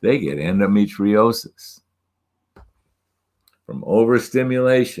response. They get endometriosis from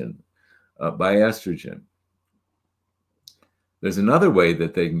overstimulation by estrogen. There's another way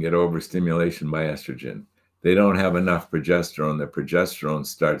that they can get overstimulation by estrogen. They don't have enough progesterone. Their progesterone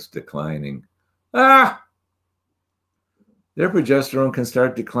starts declining. Their progesterone can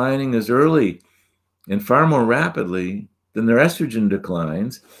start declining as early and far more rapidly than their estrogen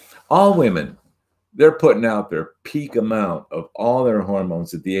declines. All women, they're putting out their peak amount of all their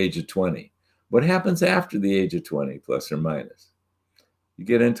hormones at the age of 20. What happens after the age of 20, plus or minus? You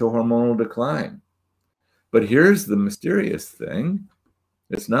get into hormonal decline. But here's the mysterious thing.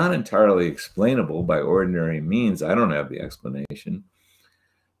 It's not entirely explainable by ordinary means. I don't have the explanation.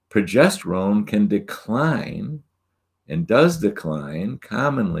 Progesterone can decline, and does decline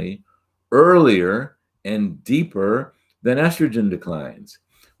commonly, earlier and deeper than estrogen declines,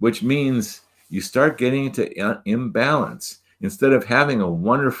 which means you start getting into imbalance. Instead of having a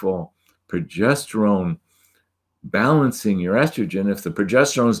wonderful progesterone balancing your estrogen, if the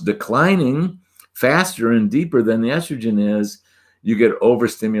progesterone is declining faster and deeper than the estrogen is, you get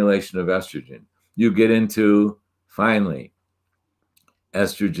overstimulation of estrogen. You get into, finally,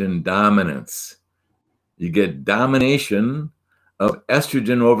 estrogen dominance. You get domination of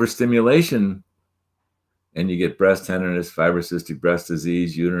estrogen overstimulation, and you get breast tenderness, fibrocystic breast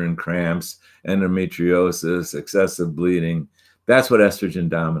disease, uterine cramps, endometriosis, excessive bleeding. That's what estrogen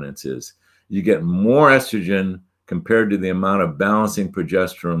dominance is. You get more estrogen compared to the amount of balancing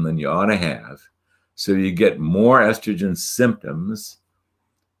progesterone than you ought to have. So you get more estrogen symptoms.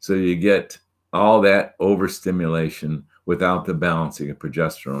 So you get all that overstimulation without the balancing of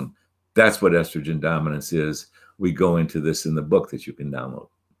progesterone. That's what estrogen dominance is. We go into this in the book that you can download.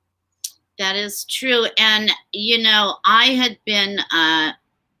 That is true. And, you know, I had been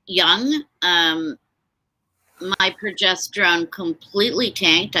young. My progesterone completely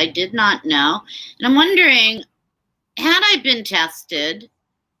tanked. I did not know. And I'm wondering, had I been tested,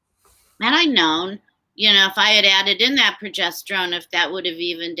 had I known, you know, if I had added in that progesterone, if that would have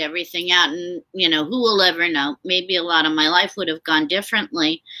evened everything out. And, you know, who will ever know? Maybe a lot of my life would have gone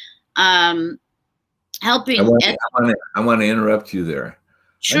differently. Helping. I want to interrupt you there.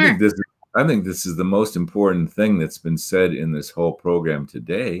 Sure. I think this is the most important thing that's been said in this whole program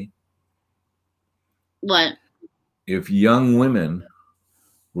today. What? If young women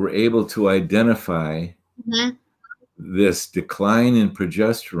were able to identify this decline in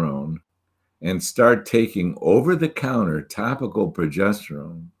progesterone and start taking over-the-counter topical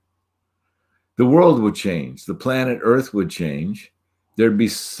progesterone, the world would change. The planet Earth would change. There'd be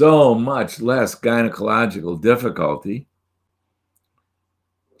so much less gynecological difficulty.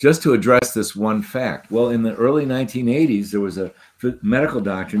 Just to address this one fact, well, in the early 1980s, there was a medical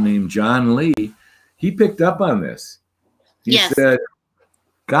doctor named John Lee. He picked up on this. He said,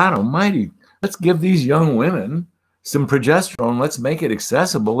 God almighty, let's give these young women some progesterone. Let's make it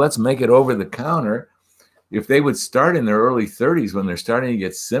accessible. Let's make it over the counter. If they would start in their early 30s when they're starting to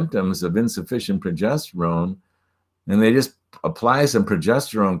get symptoms of insufficient progesterone, and they just apply some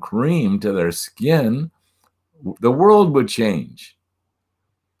progesterone cream to their skin, the world would change.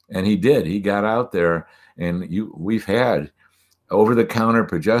 And he did. He got out there, and we've had over-the-counter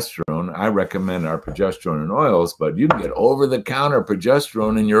progesterone. I recommend our progesterone and oils, but you can get over-the-counter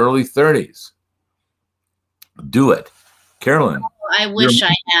progesterone in your early 30s. Do it. Carolyn. I wish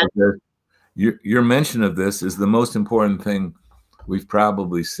I had. Your mention of this is the most important thing we've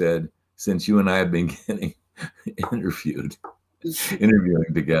probably said since you and I have been getting interviewing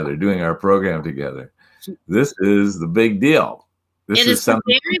together, doing our program together. This is the big deal. This is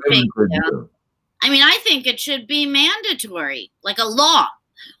something very big deal. I mean, I think it should be mandatory, like a law.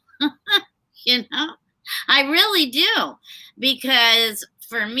 You know, I really do. Because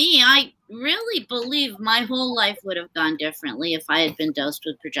for me, I really believe my whole life would have gone differently if I had been dosed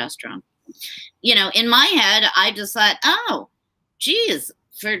with progesterone. You know, in my head, I just thought, oh, geez,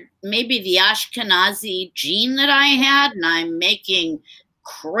 for maybe the Ashkenazi gene that I had, and I'm making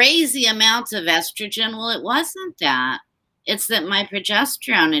crazy amounts of estrogen. Well, it wasn't that. It's that my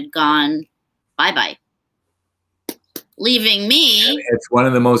progesterone had gone bye-bye, leaving me. It's one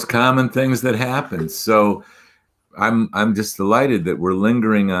of the most common things that happens. So I'm just delighted that we're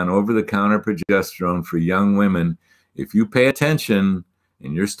lingering on over-the-counter progesterone for young women. If you pay attention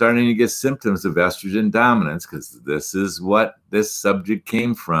and you're starting to get symptoms of estrogen dominance, because this is what this subject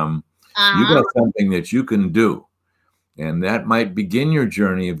came from, you got something that you can do. And that might begin your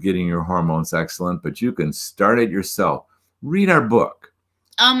journey of getting your hormones excellent, but you can start it yourself. Read our book.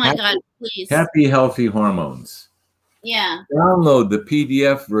 Oh my God, please. Happy, Healthy Hormones. Yeah. Download the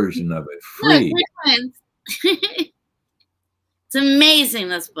PDF version of it, free. It's amazing,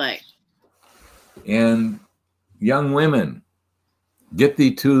 this book. And young women, get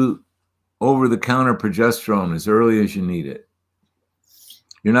the over-the-counter progesterone as early as you need it.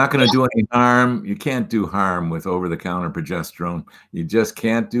 You're not going to do any harm. You can't do harm with over-the-counter progesterone. You just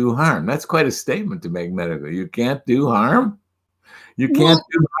can't do harm. That's quite a statement to make medically. You can't do harm? You can't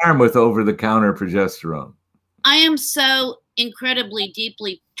do harm with over-the-counter progesterone. I am so incredibly,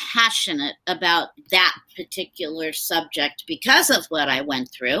 deeply passionate about that particular subject because of what I went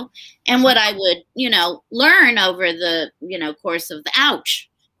through and what I would, you know, learn over the, you know, course of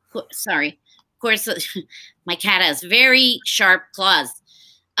the course of, my cat has very sharp claws.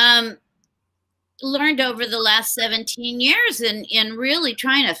 Learned over the last 17 years in really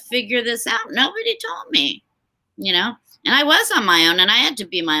trying to figure this out. Nobody told me, you know, and I was on my own, and I had to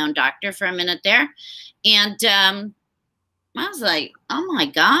be my own doctor for a minute there. And I was like, oh my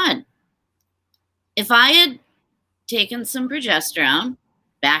God, if I had taken some progesterone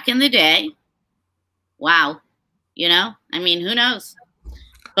back in the day, wow, you know, I mean, who knows?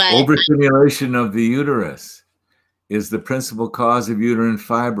 But overstimulation of the uterus is the principal cause of uterine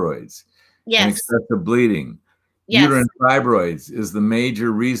fibroids and yes, excessive bleeding. yes, Uterine fibroids is the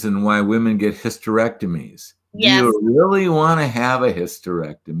major reason why women get hysterectomies. Do yes. you really want to have a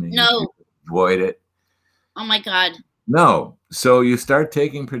hysterectomy? No. If you avoid it? Oh my God. No. So you start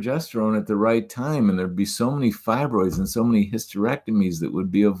taking progesterone at the right time, and there'd be so many fibroids and so many hysterectomies that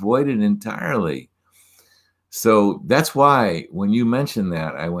would be avoided entirely. So that's why when you mentioned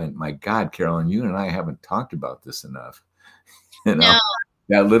that, I went, my God, Carolyn, you and I haven't talked about this enough. You know,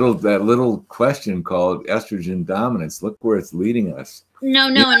 that little question called estrogen dominance. Look where it's leading us. No,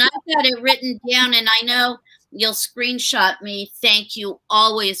 and I've got it written down, and I know you'll screenshot me. Thank you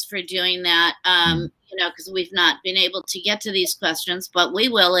always for doing that. You know, because we've not been able to get to these questions, but we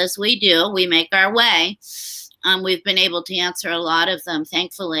will as we do. We make our way. We've been able to answer a lot of them,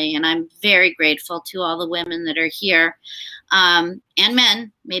 thankfully, and I'm very grateful to all the women that are here, and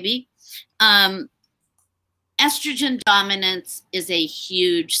men, maybe. Estrogen dominance is a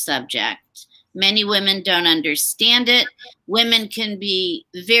huge subject. Many women don't understand it. Women can be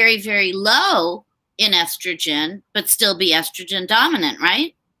very, very low in estrogen, but still be estrogen dominant,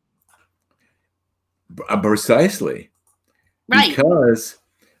 right? Precisely. Right. Because,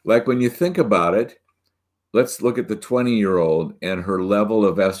 like, when you think about it, let's look at the 20-year-old and her level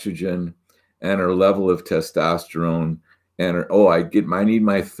of estrogen and her level of testosterone and her, I need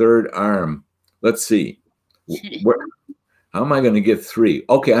my third arm. Let's see. How am I going to get 3?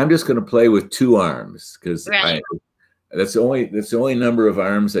 Okay, I'm just going to play with 2 arms because that's the only number of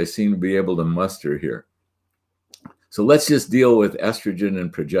arms I seem to be able to muster here. So let's just deal with estrogen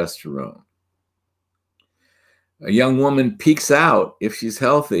and progesterone. A young woman peaks out, if she's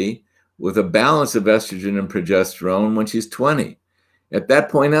healthy, with a balance of estrogen and progesterone when she's 20. At that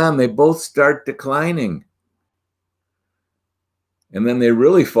point on, they both start declining. And then they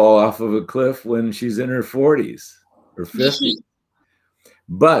really fall off of a cliff when she's in her 40s or 50s.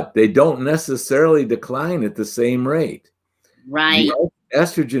 But they don't necessarily decline at the same rate. Right. The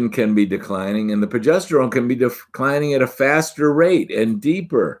estrogen can be declining and the progesterone can be declining at a faster rate and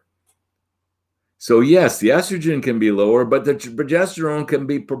deeper. So yes, the estrogen can be lower, but the progesterone can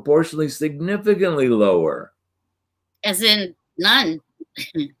be proportionally significantly lower. As in none.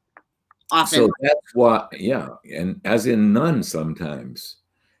 Often. So that's why, and as in none sometimes.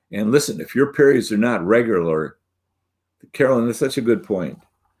 And listen, if your periods are not regular, Carolyn, that's such a good point.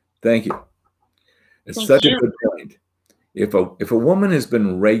 Thank you. It's such a good point. If a woman has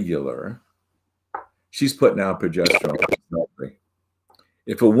been regular, she's putting out progesterone.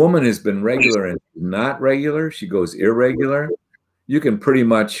 If a woman has been regular and not regular, she goes irregular, you can pretty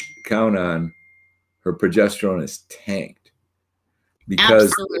much count on her progesterone is tanked.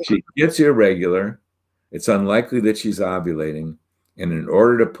 Because if she gets irregular, it's unlikely that she's ovulating. And in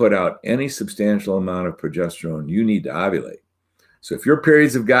order to put out any substantial amount of progesterone, you need to ovulate. So if your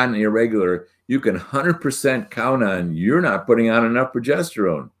periods have gotten irregular, you can 100% count on you're not putting on enough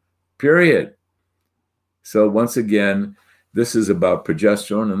progesterone, period. So once again, this is about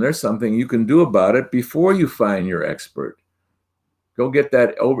progesterone, and there's something you can do about it before you find your expert. Go get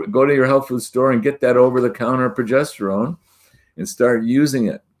that go to your health food store and get that over-the-counter progesterone and start using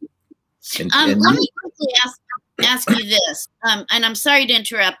it. Let me quickly ask you this, and I'm sorry to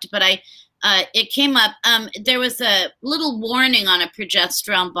interrupt, but it came up. There was a little warning on a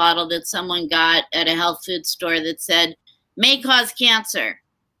progesterone bottle that someone got at a health food store that said may cause cancer.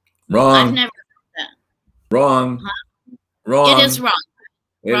 Wrong. I've never heard that. Wrong. Huh? Wrong. It is wrong.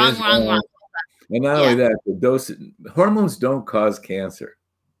 Wrong. And not only that, hormones don't cause cancer.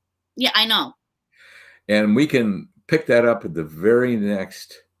 Yeah, I know. And we can pick that up at the very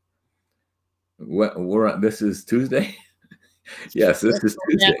next. This is Tuesday. Yes, this is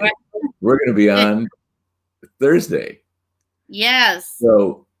Tuesday. We're going to be on Thursday. Yes.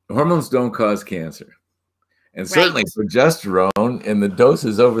 So hormones don't cause cancer. And certainly progesterone and the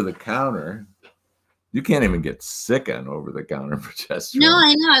doses over the counter, you can't even get sick on over-the-counter progesterone. No,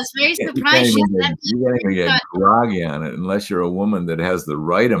 I know. I was very surprised. You can't even get groggy on it unless you're a woman that has the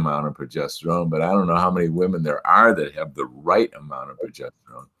right amount of progesterone. But I don't know how many women there are that have the right amount of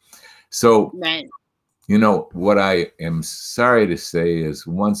progesterone. So, you know, what I am sorry to say is,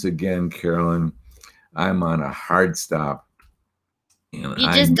 once again, Carolyn, I'm on a hard stop. You're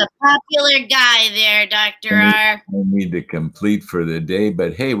just a popular guy there, Dr. R. I need to complete for the day.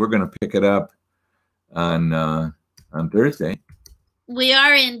 But, hey, we're going to pick it up on Thursday. We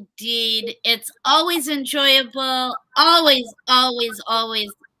are indeed. It's always enjoyable. Always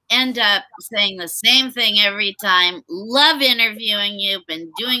end up saying the same thing every time. Love interviewing you. Been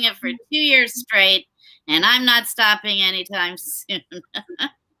doing it for 2 years straight, and I'm not stopping anytime soon.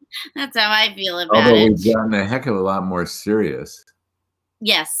 That's how I feel about Although it. we've gotten a heck of a lot more serious.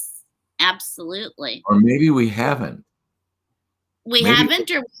 Yes, absolutely. Or maybe we haven't. We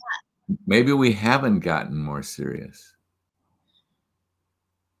haven't, or maybe we haven't gotten more serious.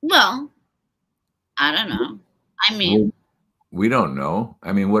 well, I don't know. I mean, we don't know.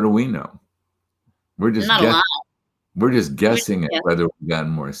 I mean, what do we know? We're just not a lot. We're just guessing at whether we've gotten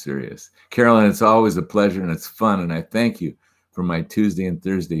more serious. Carolyn, it's always a pleasure and it's fun, and I thank you for my Tuesday and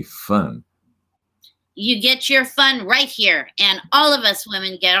Thursday fun. You get your fun right here, and all of us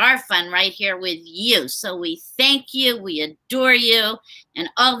women get our fun right here with you. So we thank you, we adore you, and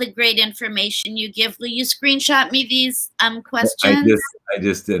all the great information you give. Will you screenshot me these questions? I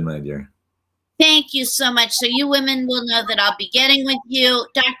just did, my dear. Thank you so much. So you women will know that I'll be getting with you.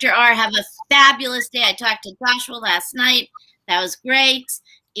 Dr. R, have a fabulous day. I talked to Joshua last night. That was great.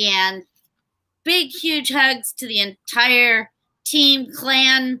 And big, huge hugs to the entire team,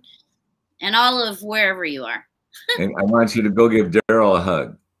 clan, and all of wherever you are. And I want you to go give Daryl a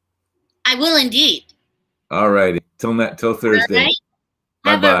hug. I will indeed. All righty. Till Thursday.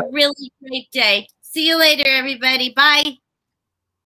 All right. Have a really great day. See you later, everybody. Bye.